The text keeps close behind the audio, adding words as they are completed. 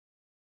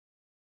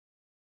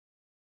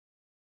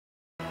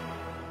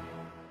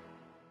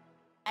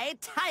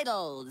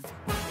Titles.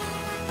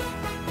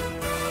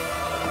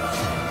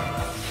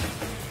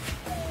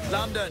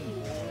 London,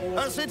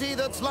 a city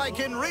that's like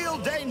in real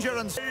danger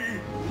and...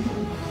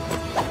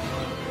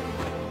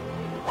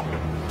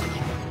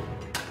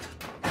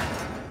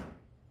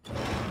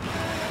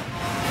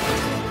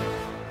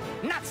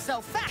 Not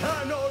so fast.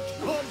 Cannot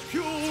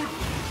compute.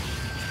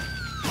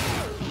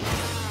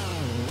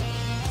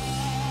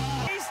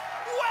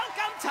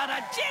 Welcome to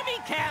the Jimmy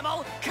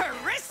Kimmel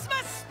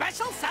Christmas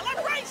Special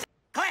Celebration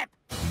Clip.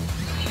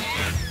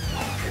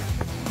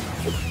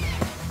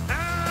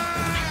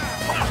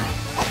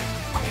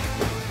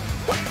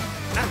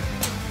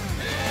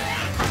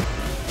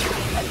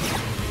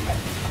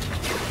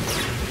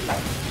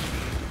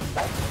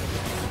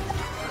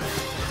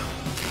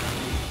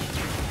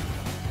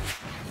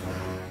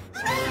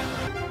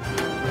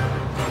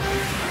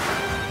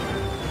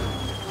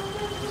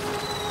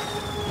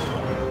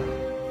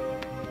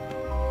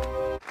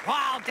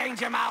 Wow,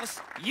 Danger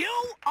Mouse, you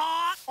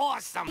are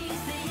awesome.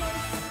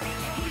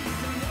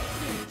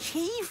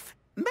 Chief,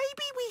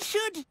 maybe we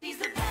should...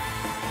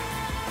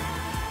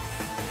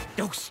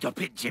 Oh,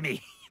 stop it,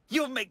 Jimmy.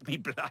 You'll make me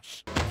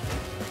blush.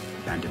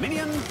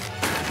 Bandominion,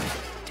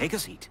 take a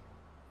seat.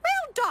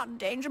 Well done,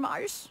 Danger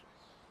Mouse.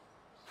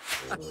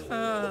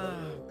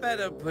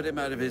 Better put him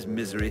out of his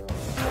misery.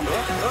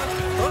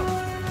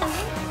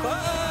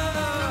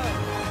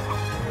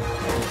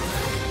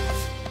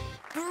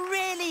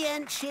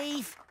 Brilliant,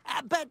 Chief.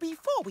 But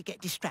before we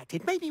get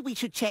distracted, maybe we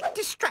should check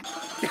distract...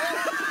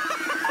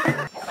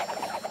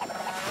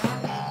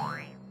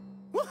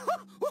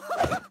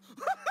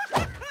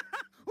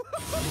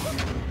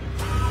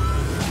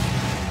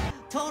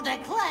 To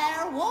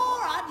declare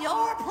war on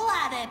your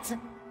planet.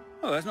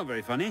 Oh, that's not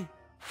very funny.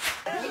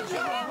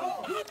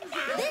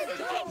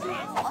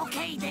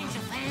 Okay, Danger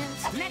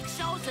fans, next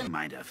show's in...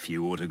 Mind a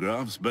few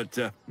autographs, but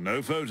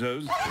no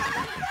photos.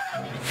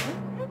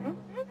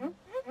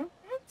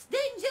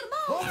 Danger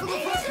Mouse!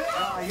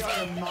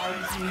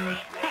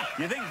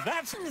 You think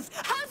that's...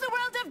 How's the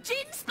world of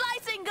gene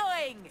splicing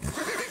going?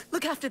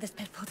 Look after this,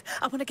 Penfold.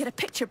 I want to get a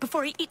picture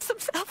before he eats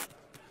himself.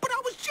 But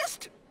I was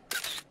just...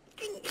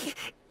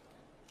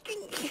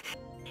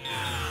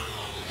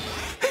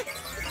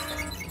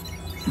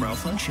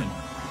 Malfunction.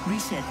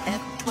 Reset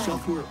F12.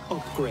 Software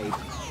upgrade.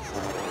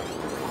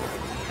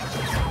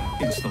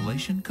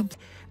 Installation complete.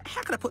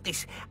 How can I put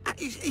this?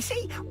 You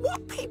see,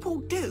 what people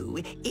do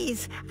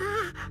is...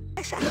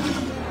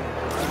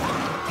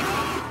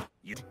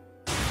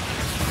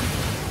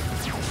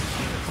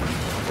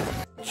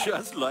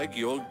 Just like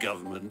your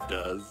government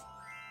does.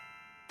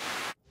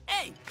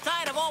 Hey,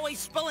 tired of always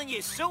spilling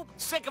your soup?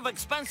 Sick of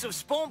expensive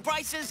spoon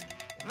prices?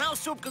 Now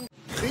soup can...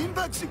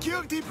 Greenback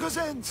Security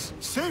presents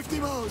Safety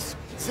Mouse,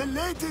 the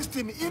latest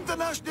in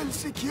international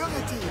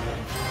security.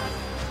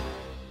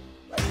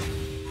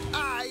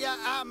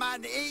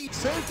 Man,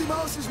 Safety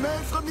Mouse is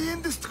made from the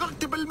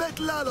indestructible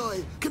metal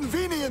alloy.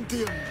 Convenient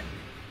here.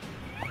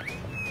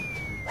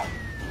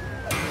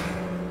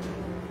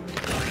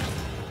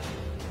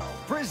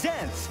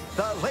 Presents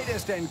the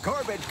latest in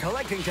garbage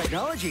collecting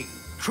technology,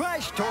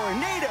 Trash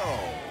Tornado.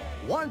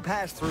 One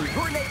pass through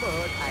your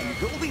neighborhood and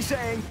you'll be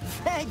saying,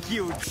 thank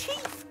you,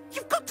 Chief,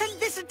 you've got to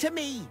listen to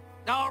me.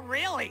 Oh,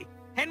 really?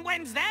 And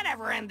when's that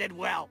ever ended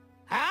well?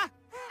 Huh?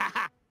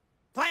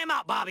 Play him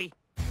out, Bobby.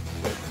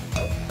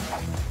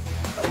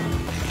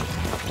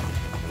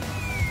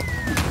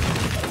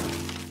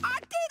 I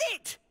did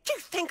it! Do you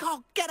think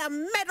I'll get a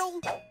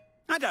medal?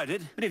 I doubt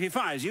it, but if he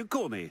fires you,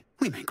 call me.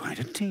 We make quite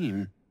a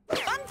team.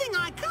 One thing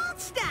I can't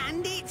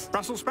stand, it's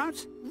Brussels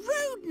sprouts?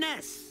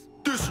 rudeness.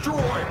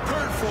 Destroy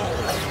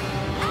Penfold!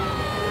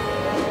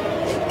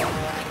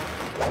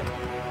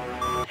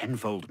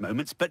 Tenfold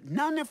moments, but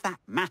none of that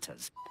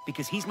matters,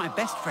 because he's my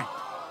best friend.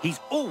 He's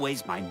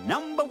always my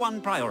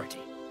 #1 priority.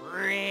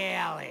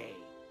 Really?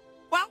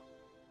 Well,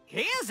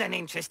 here's an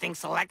interesting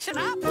selection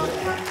up. Well,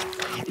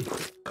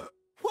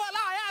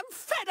 I am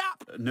fed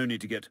up. No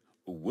need to get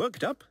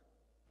worked up.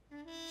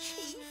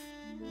 Chief.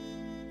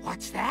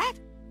 What's that?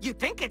 You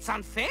think it's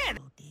unfair?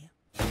 Oh, dear.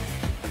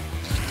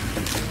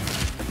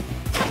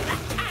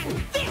 And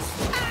this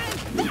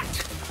and that.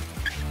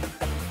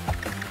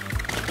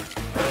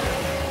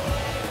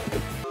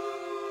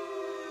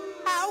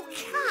 Oh,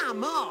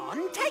 come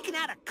on. Taken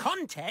out of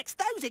context,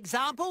 those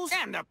examples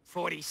And the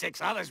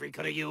 46 others we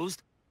could have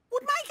used.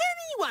 would make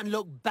anyone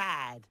look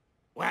bad.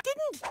 Well,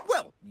 Didn't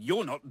Well,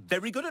 you're not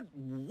very good at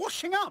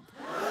washing up.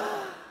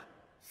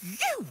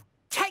 you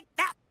take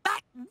that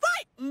back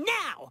right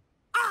now?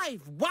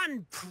 I've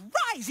won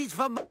prizes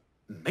for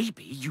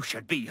Maybe you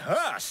should be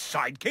her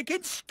sidekick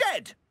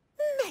instead.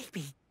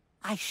 Maybe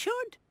I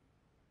should.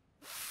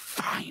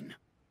 Fine.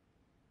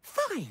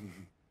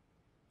 Fine.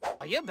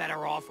 well, you're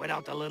better off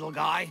without the little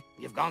guy.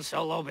 You've gone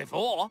solo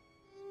before.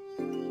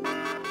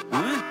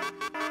 Huh?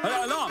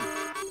 Alarm!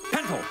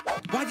 Penfold,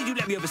 why did you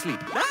let me oversleep?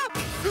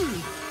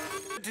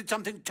 Did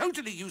something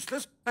totally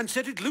useless and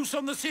set it loose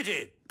on the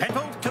city.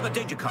 Penfold, to the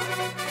danger car.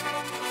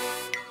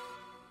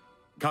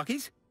 Car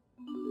keys?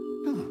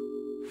 Oh.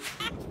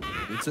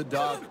 It's a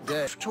dark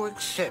day. To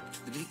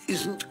accept that he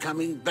isn't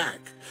coming back.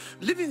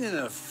 Living in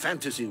a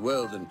fantasy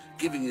world and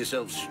giving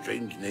yourself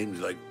strange names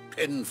like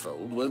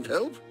Penfold won't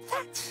help.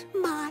 That's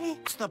my...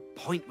 What's the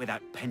point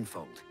without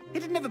Penfold?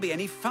 It'd never be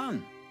any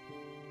fun.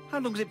 How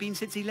long's it been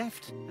since he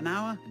left? An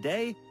hour? A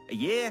day? A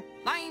year?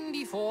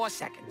 94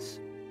 seconds.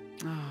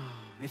 Oh,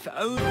 if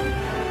only...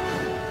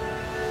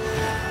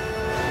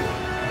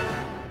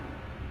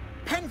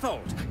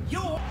 Penfold,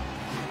 you're...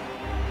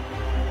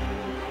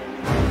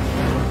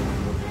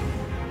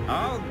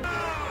 Oh.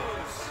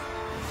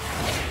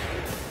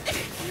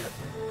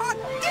 I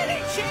did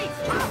it, Chief!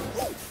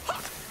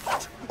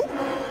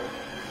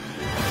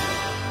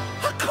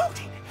 I caught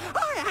it!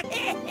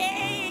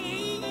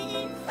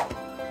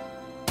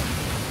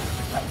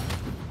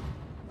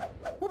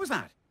 What was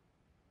that?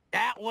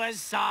 That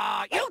was,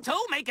 you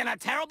two making a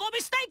terrible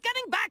mistake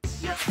getting back.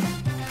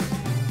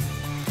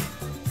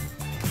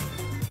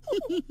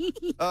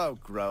 Oh,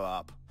 grow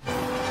up.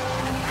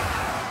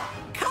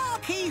 Car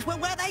keys were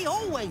where they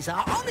always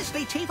are.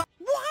 Honestly, Chief,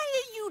 why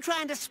are you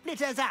trying to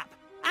split us up?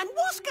 And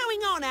what's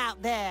going on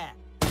out there?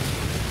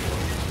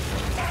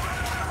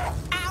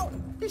 Ow!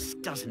 This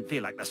doesn't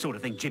feel like the sort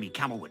of thing Jimmy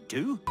Camel would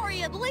do.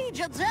 Orient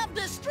legions have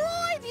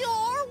destroyed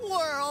your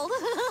world.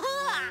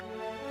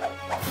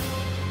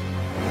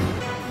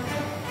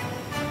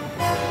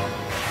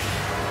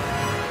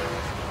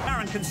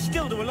 Aaron can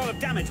still do a lot of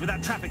damage with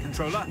that traffic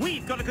controller.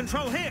 We've got to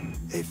control him.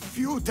 A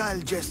futile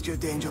gesture,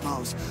 Danger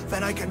Mouse.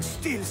 Then I can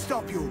still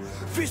stop you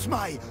with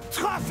my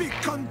traffic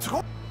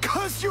control.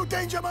 Curse you,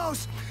 Danger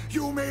Mouse!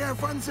 You may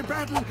have won the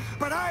battle,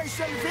 but I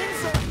shall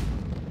win them.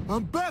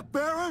 I'm back,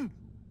 Baron!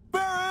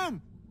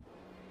 Baron!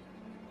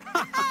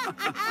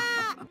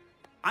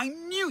 I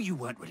knew you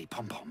weren't really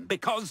Pom-Pom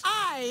because...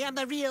 I am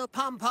the real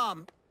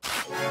Pom-Pom.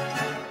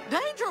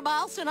 Danger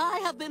Mouse and I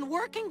have been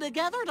working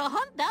together to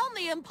hunt down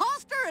the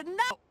imposter, and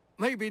now...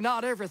 Maybe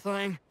not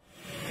everything.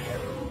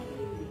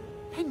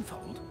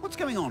 Penfold, what's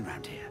going on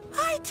round here?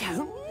 I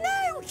don't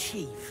know,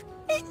 Chief.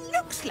 It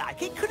looks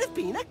like it could have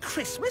been a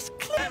Christmas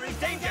clip. There is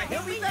danger,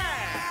 he'll be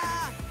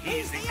there!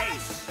 He's the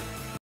ace!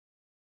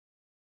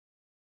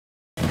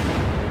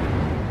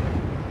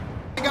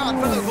 The guard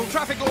for local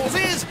traffic laws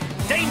is...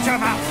 Danger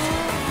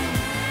Mouse!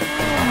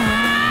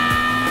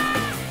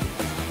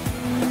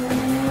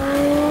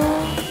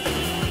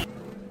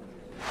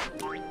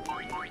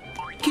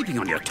 Keeping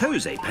on your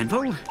toes, eh,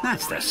 Penfold?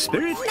 That's the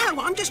spirit.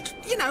 No, I'm just,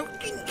 you know,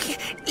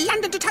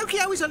 London to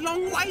Tokyo is a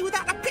long way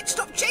without a pit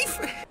stop, Chief.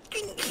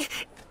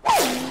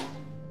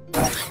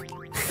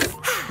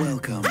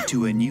 Welcome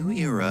to a new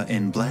era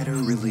in bladder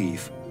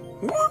relief.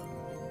 What?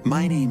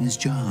 My name is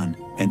John,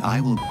 and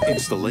I will...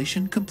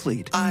 Installation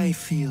complete. I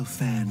feel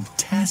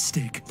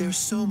fantastic. There's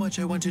so much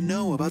I want to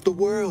know about the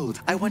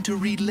world. I want to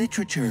read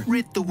literature,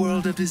 rid the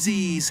world of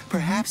disease,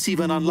 perhaps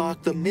even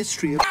unlock the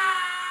mystery of...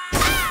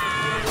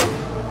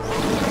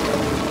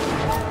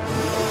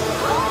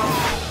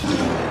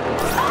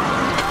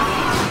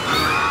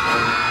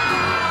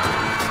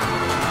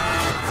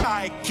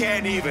 I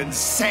can't even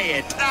say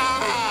it.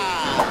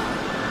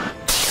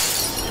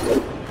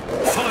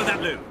 Follow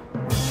that loop.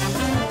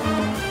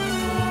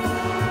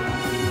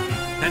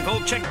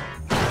 Penfold, check.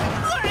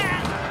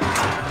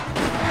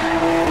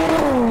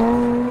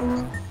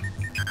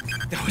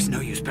 There was no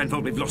use,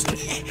 Penfold. We've lost it.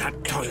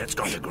 That toilet's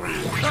gone to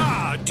ground.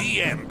 Ah,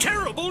 DM,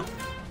 terrible!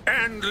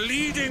 And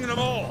leading them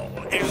all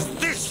is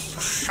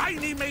this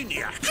shiny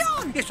maniac.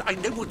 John! Yes, I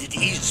know what it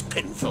is,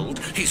 Penfold.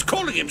 He's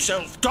calling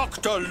himself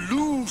Dr.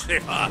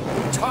 Lucifer.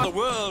 The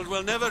world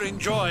will never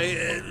enjoy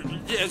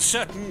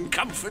certain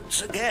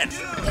comforts again.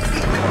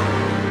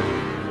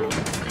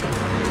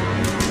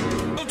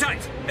 Hold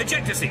tight.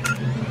 Ejector seat.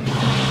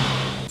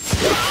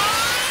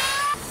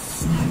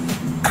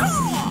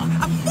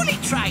 A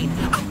bullet train!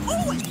 I'm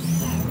always...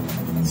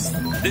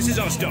 This is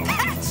our stop.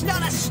 That's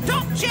not a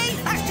stop,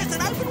 Chief! That's just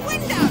an open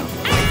window!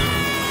 Ah!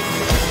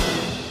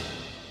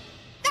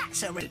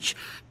 That's a reach.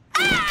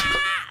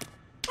 Ah!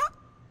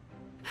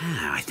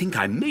 I think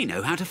I may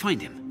know how to find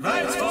him.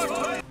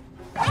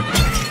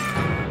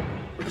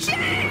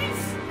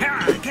 Chief!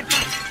 Get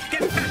back!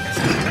 Get back!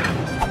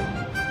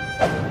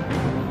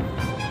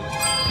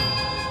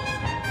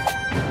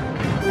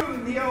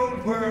 The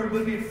old world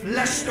will be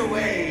flushed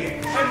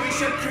away, and we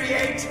shall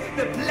create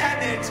the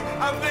planet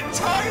of the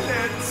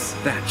toilets!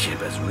 That chip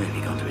has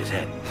really gone to his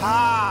head.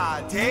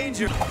 Ah,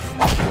 danger!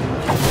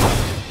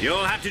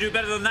 You'll have to do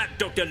better than that,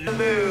 Dr.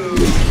 Move!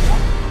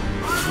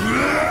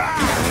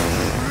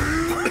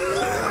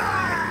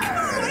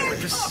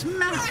 The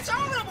smell! That's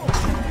horrible!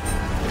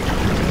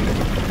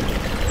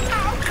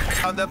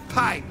 On the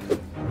pipe!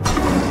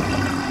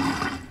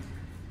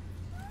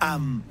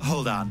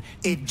 Hold on.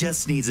 It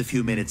just needs a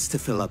few minutes to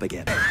fill up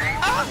again.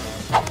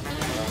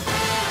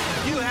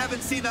 You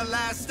haven't seen the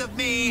last of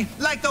me,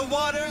 like the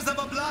waters of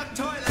a blocked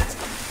toilet!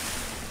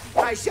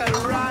 I shall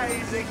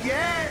rise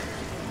again!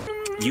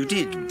 You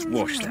did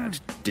wash that,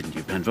 didn't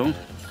you, Penfold?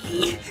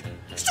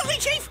 Sorry,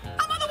 Chief!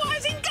 I'm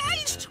otherwise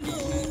engaged!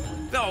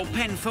 Oh,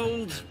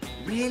 Penfold.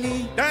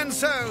 Really? And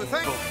so,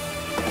 thank...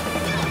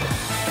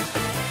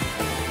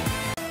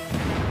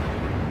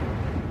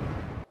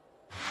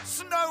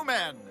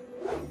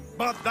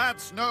 But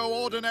that's no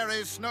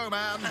ordinary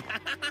snowman.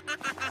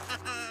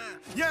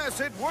 Yes,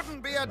 it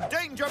wouldn't be a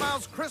Danger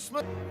Mouse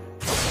Christmas.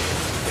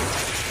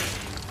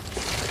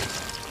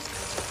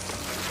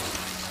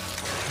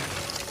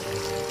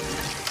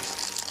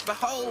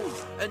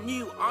 Behold, a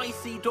new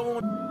icy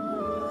dawn.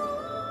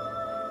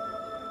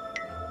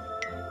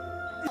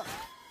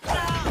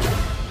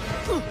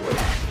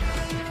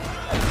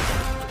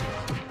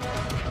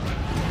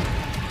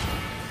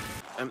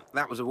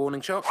 That was a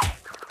warning shot.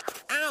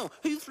 Ow!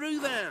 Who threw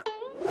that?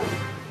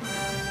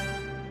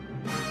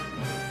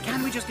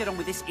 Can we just get on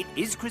with this? It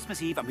is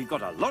Christmas Eve and we've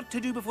got a lot to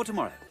do before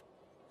tomorrow.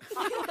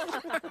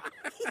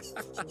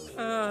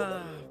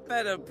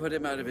 Better put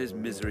him out of his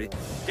misery.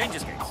 Danger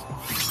skates.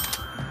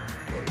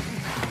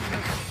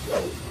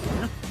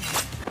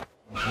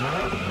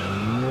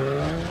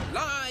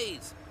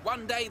 Lies!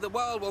 One day the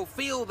world will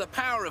feel the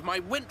power of my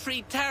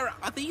wintry terror.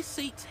 Are these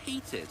seats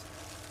heated?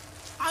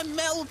 I'm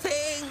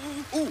melting!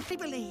 Ooh. I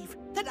believe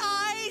that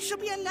I shall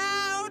be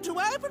allowed to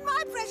open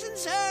my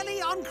presents early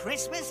on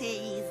Christmas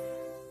Eve.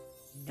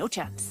 No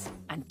chance.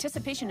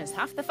 Anticipation is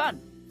half the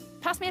fun.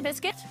 Pass me a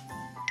biscuit.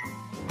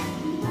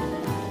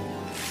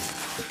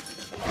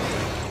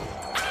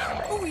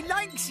 Oh, he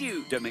likes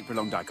you! Don't make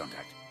prolonged eye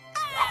contact.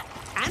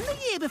 And the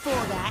year before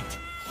that.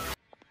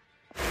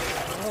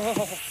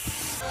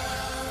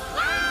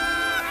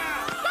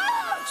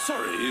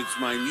 Sorry, it's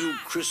my new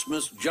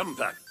Christmas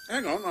jumper.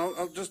 Hang on,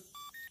 I'll just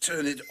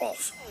turn it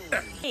off.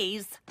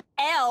 Please,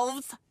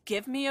 elves,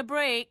 give me a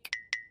break.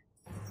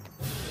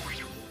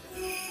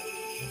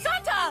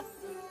 Santa!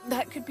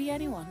 That could be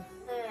anyone.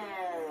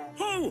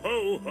 Ho,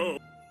 ho, ho.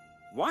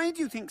 Why do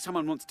you think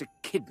someone wants to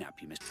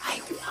kidnap you, Mr. I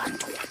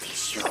want what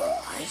is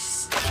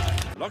yours.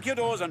 Lock your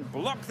doors and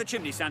block the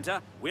chimney,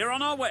 Santa. We're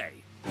on our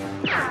way.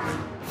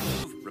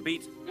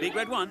 Repeat, Big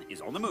Red One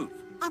is on the move.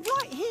 I'm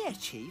right here,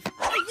 Chief.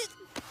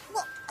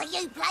 What are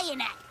you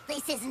playing at?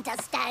 This isn't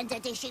a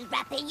standard issue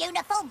wrapping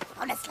uniform.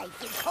 Honestly,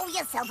 you call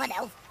yourself an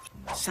elf.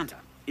 Santa,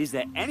 is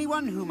there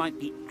anyone who might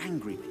be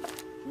angry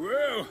with you?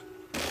 Well...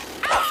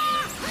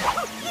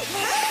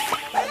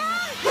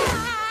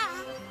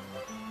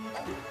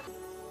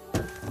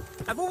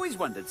 I've always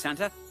wondered,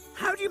 Santa,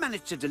 how do you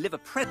manage to deliver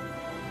presents?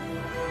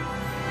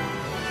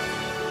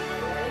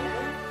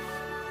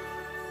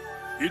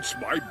 It's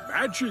my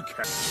magic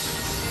hat.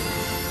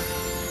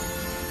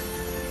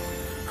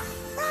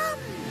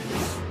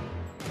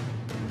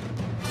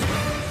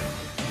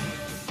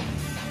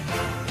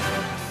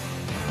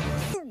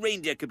 No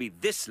reindeer could be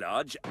this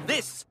large.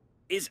 This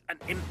is an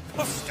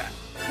imposter.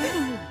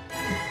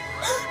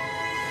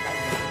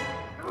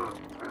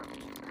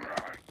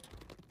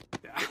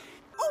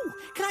 Oh,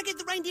 can I give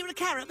the reindeer a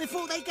carrot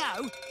before they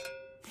go?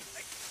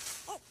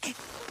 Oh,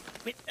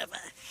 bit of a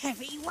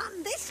heavy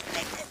one, this.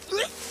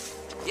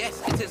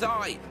 Yes, it is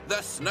I,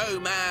 the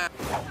Snowman.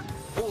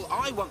 All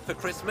I want for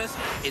Christmas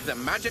is a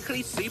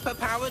magically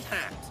super-powered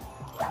hat.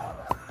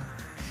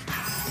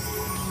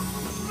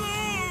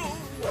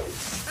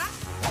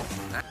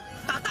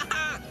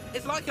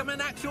 It's like I'm an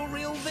actual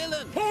real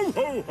villain. Ho,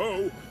 ho,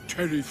 ho.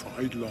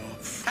 Terrified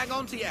laugh. Hang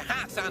on to your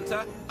hat,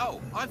 Santa. Oh,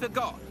 I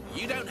forgot.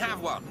 You don't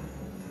have one.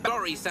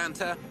 Sorry,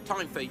 Santa.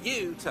 Time for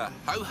you to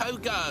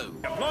ho-ho-go.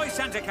 Deploy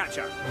Santa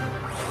Catcher.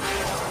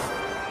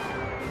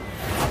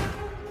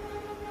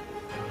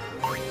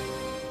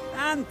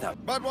 Anthem.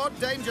 But what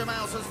Danger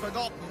Mouse has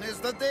forgotten is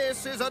that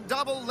this is a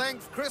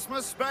double-length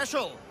Christmas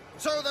special.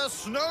 So the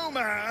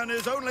snowman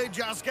is only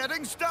just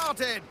getting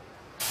started.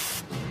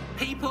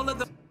 People of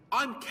the...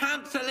 I'm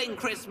cancelling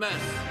Christmas.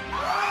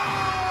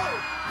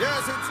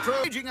 Yes, it's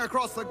true. Raging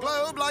across the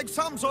globe like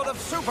some sort of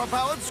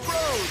super-powered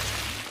Scrooge.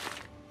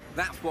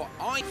 That's what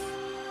I...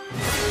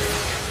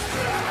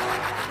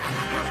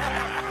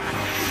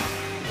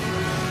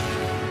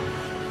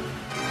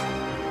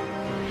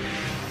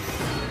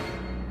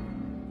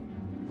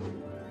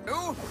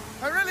 Ooh,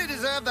 I really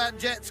deserve that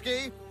jet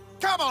ski.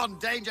 Come on,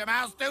 Danger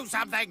Mouse, do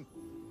something.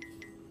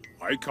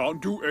 I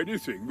can't do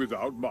anything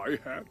without my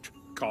hat.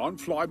 Can't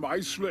fly my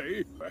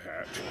sleigh. A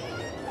hat.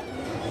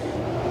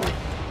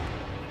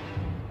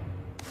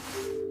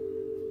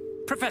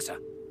 Professor.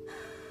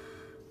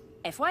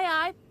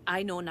 FYI,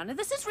 I know none of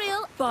this is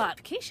real,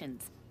 but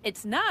patience.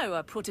 It's now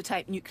a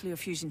prototype nuclear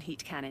fusion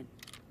heat cannon.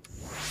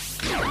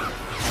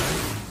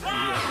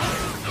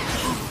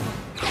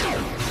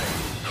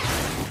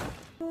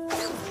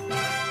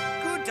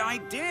 Good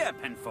idea,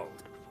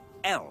 Penfold.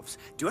 Elves,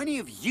 do any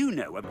of you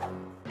know a...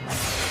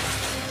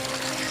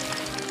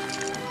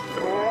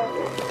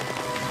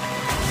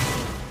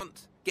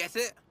 Get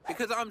it?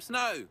 Because I'm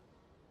snow.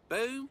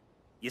 Boom.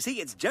 You see,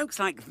 it's jokes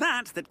like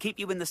that that keep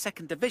you in the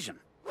 2nd Division.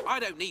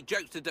 I don't need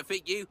jokes to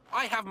defeat you.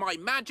 I have my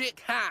magic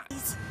hat.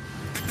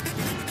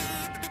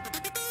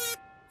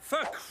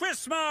 For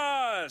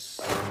Christmas!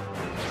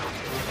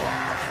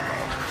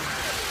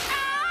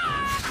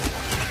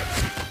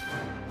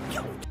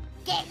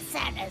 Get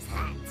Santa's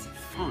hat.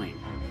 Fine.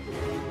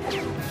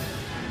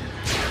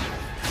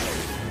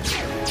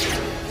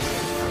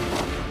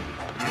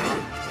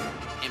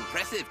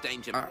 Impressive,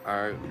 Danger.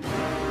 Uh-oh.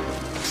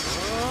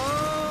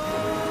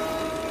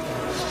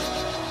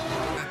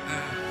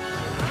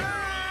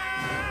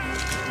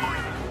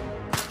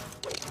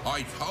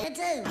 I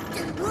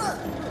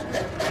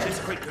This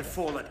crate could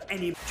fall at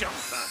any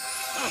jumper.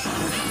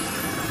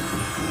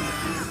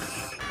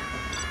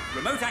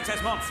 Remote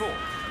access Mark 4.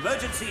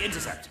 Emergency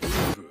intercept.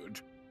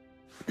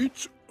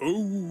 It's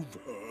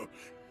over.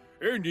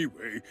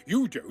 Anyway,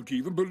 you don't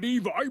even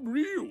believe I'm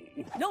real.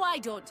 No, I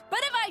don't. But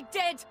if I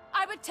did,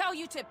 I would tell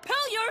you to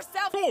pull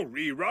yourself... For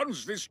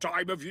reruns this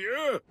time of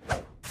year.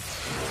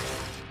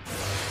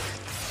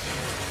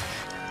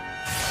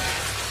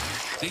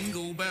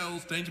 Jingle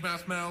bells, danger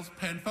mouse smells,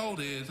 Penfold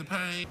is a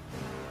pain.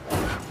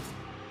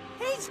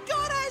 He's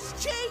got us,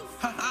 Chief!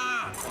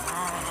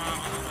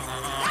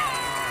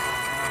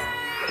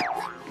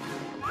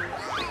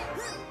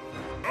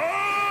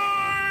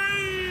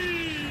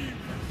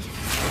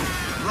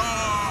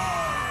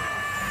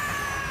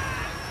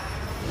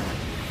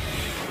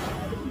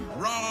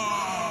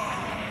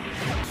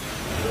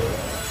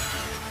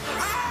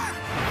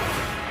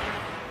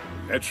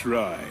 That's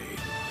right.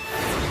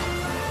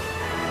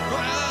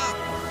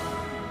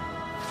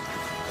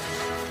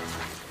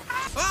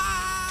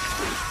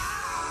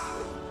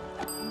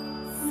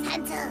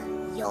 Santa,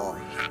 your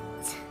hat.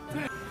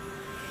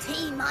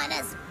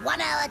 T-minus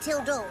 1 hour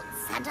till dawn,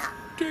 Santa.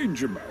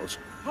 Danger Mouse,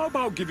 how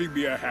about giving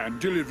me a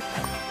hand delivering?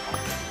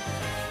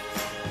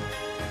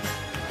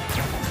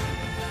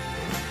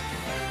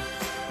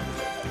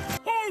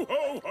 Ho,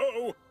 ho,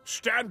 ho!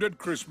 Standard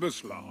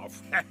Christmas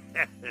laugh.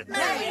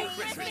 Merry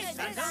Christmas,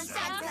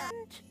 Santa.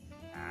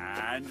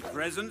 And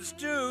presents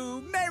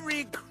too.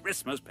 Merry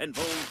Christmas,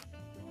 Penfold.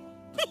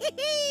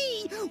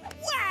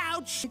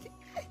 Wow!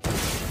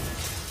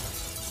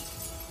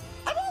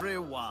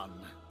 Everyone.